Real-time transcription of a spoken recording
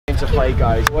to play,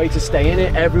 guys. Way to stay in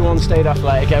it. Everyone stayed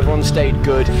athletic, everyone stayed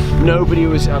good. Nobody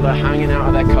was either hanging out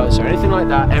of their cuts or anything like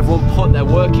that. Everyone put their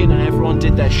work in and everyone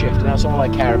did their shift, and that's all I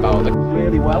care about. They're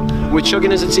really well. We're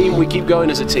chugging as a team, we keep going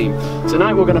as a team.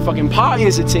 Tonight we're gonna fucking party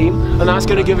as a team, and that's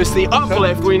gonna give us the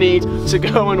uplift we need to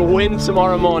go and win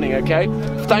tomorrow morning, okay?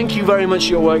 Thank you very much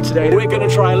for your work today. We're gonna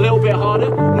try a little bit harder,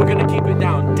 we're gonna keep it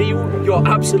down. D, you're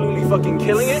absolutely fucking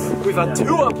killing it. We've had 2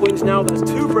 upwinds now, there's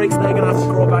 2 breaks they're gonna have to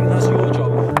crawl back, and that's your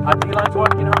job. Our D-line's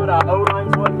working hard, our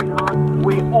O-line's working hard.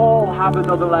 We all have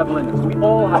another level in us. We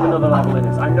all have another level in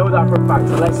us. I know that for a fact,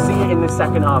 so let's see it in the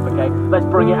second half, okay? Let's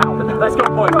bring it out. Let's go,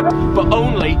 boys. But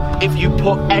only if you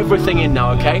put everything in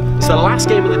now, okay? It's the last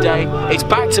game of the day, it's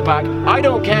back to back. I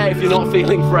don't care if you're not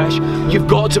feeling fresh, you've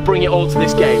got to bring it all to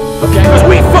this game, okay? Because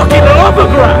we fucking love a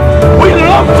graft! We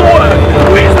love to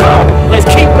work! We love! Let's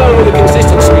keep going with the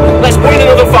consistency. Let's win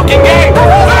another fucking game!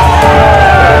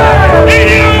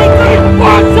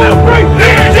 1, 2, 3,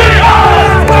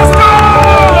 let's go!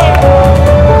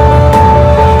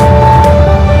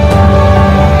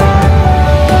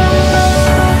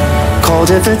 Cold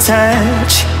at the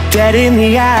touch, dead in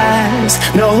the eyes,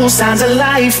 no signs of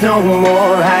life no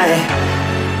more.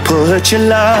 I put your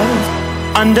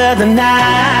love under the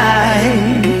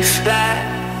knife.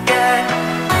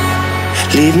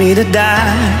 Leave me to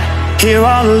die here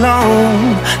all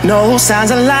alone. No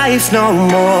signs of life no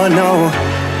more, no.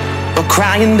 A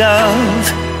crying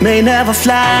dove may never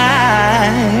fly.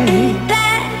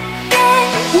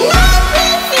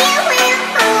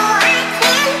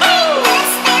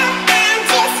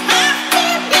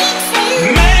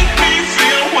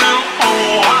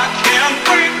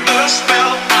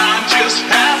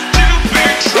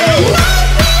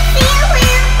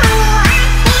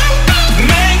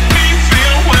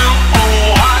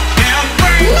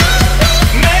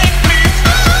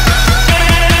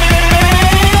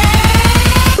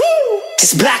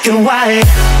 Black and white.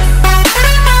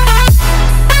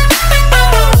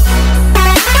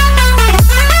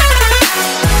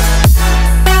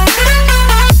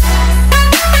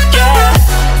 Yeah.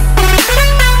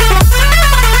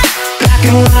 Black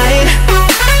and white.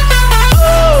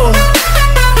 Oh,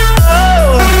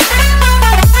 oh,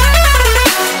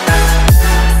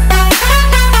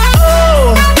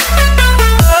 oh,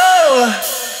 oh.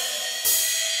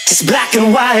 It's black and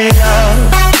white.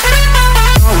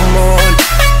 Come on.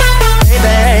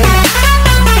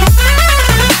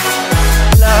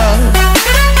 Love,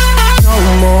 no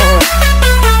more,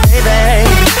 baby.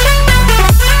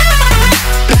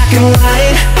 Black and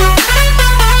white,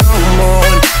 no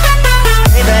more,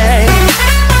 baby.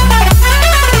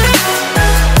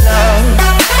 Love,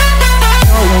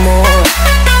 no more,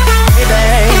 baby.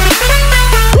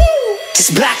 It's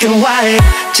black and white.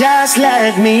 Just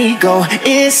let me go.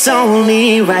 It's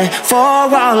only right. For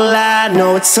all I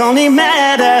know, it's only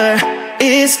matter.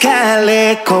 It's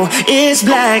calico, it's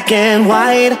black and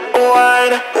white.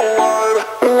 White, white,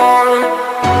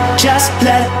 white. Just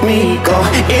let me go,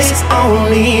 it's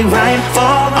only right. For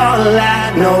all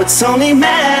I know, it's only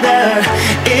matter.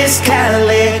 It's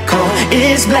calico,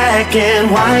 it's black and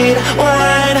white.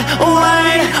 White,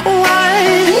 white,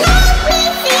 white.